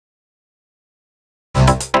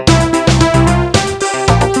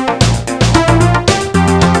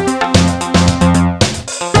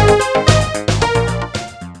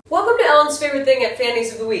thing at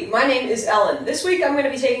Fanny's of the Week. My name is Ellen. This week I'm going to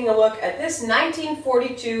be taking a look at this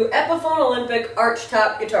 1942 Epiphone Olympic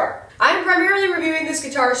archtop guitar. I'm primarily reviewing this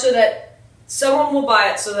guitar so that someone will buy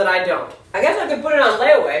it so that I don't. I guess I could put it on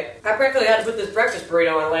layaway. I practically had to put this breakfast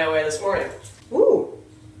burrito on layaway this morning. Ooh.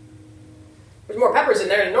 There's more peppers in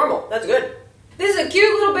there than normal. That's good. This is a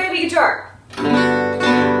cute little baby guitar.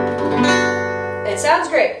 It sounds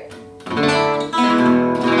great.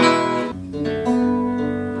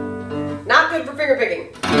 Not good for finger picking.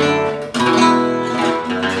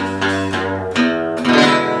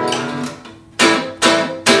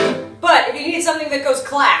 But if you need something that goes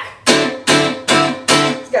clack,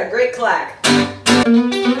 it's got a great clack.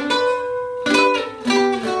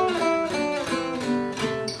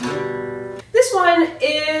 This one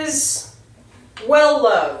is well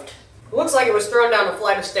loved. It looks like it was thrown down a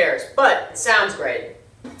flight of stairs, but it sounds great.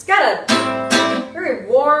 It's got a very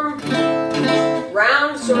warm,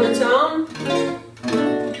 round sort of tone.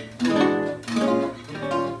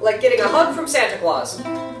 Like getting a hug from Santa Claus.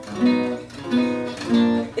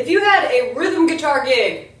 If you had a rhythm guitar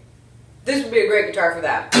gig, this would be a great guitar for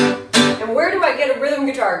that. And where do I get a rhythm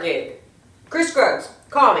guitar gig? Chris Scruggs,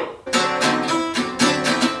 call me.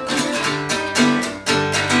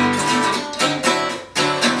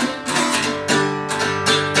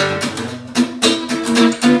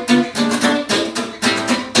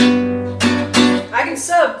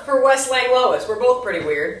 Sub for Wes Lang Lois. We're both pretty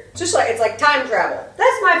weird. It's like time travel.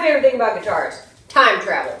 That's my favorite thing about guitars. Time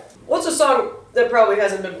travel. What's a song that probably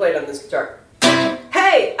hasn't been played on this guitar?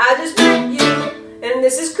 Hey, I just met you, and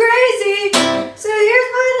this is crazy. So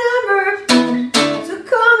here's my number. So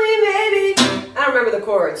call me maybe. I don't remember the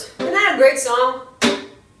chords. Isn't that a great song?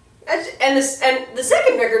 And the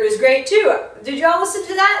second record is great too. Did y'all listen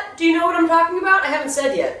to that? Do you know what I'm talking about? I haven't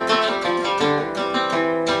said yet.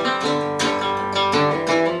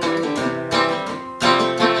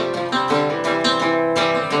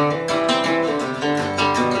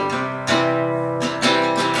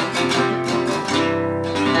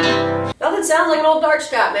 Sounds like an old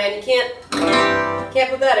archtop, man. You can't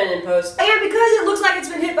put that in post. And because it looks like it's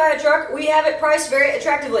been hit by a truck, we have it priced very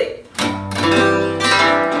attractively.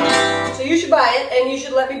 So you should buy it, and you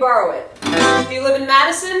should let me borrow it. If you live in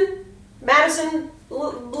Madison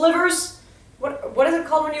livers, what is it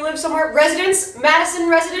called when you live somewhere? Residence? Madison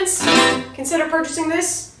residence? Consider purchasing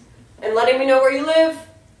this and letting me know where you live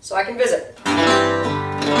so I can visit.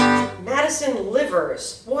 Madison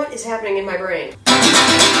livers. What is happening in my brain?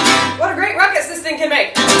 What a great ruckus this thing can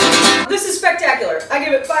make. This is spectacular. I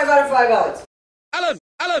give it 5 out of 5 Allens. Ellen.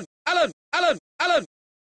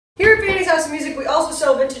 Here at Fanny's House of Music, we also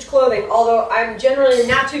sell vintage clothing, although I'm generally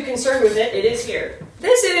not too concerned with it. It is here.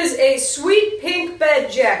 This is a sweet pink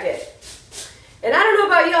bed jacket. And I don't know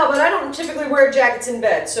about y'all, but I don't typically wear jackets in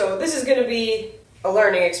bed, so this is going to be a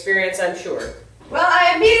learning experience, I'm sure. Well,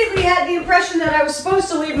 I immediately had the impression that I was supposed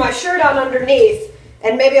to leave my shirt on underneath,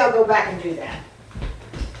 and maybe I'll go back and do that.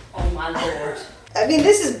 Oh my Lord. I mean,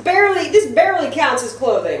 this barely counts as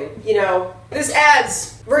clothing, you know. This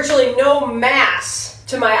adds virtually no mass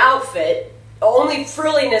to my outfit, only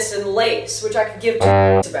frilliness and lace, which I could give two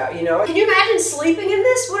about, you know. Can you imagine sleeping in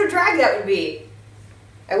this? What a drag that would be.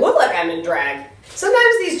 I look like I'm in drag.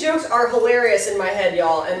 Sometimes these jokes are hilarious in my head,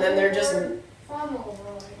 y'all, and then they're just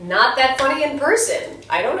not that funny in person.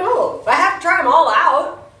 I don't know. I have to try them all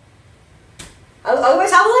out.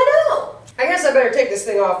 Otherwise, how will I know? I guess I better take this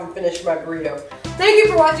thing off and finish my burrito. Thank you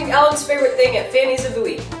for watching Ellen's Favorite Thing at Fanny's of the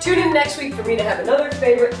Week. Tune in next week for me to have another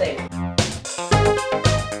favorite thing.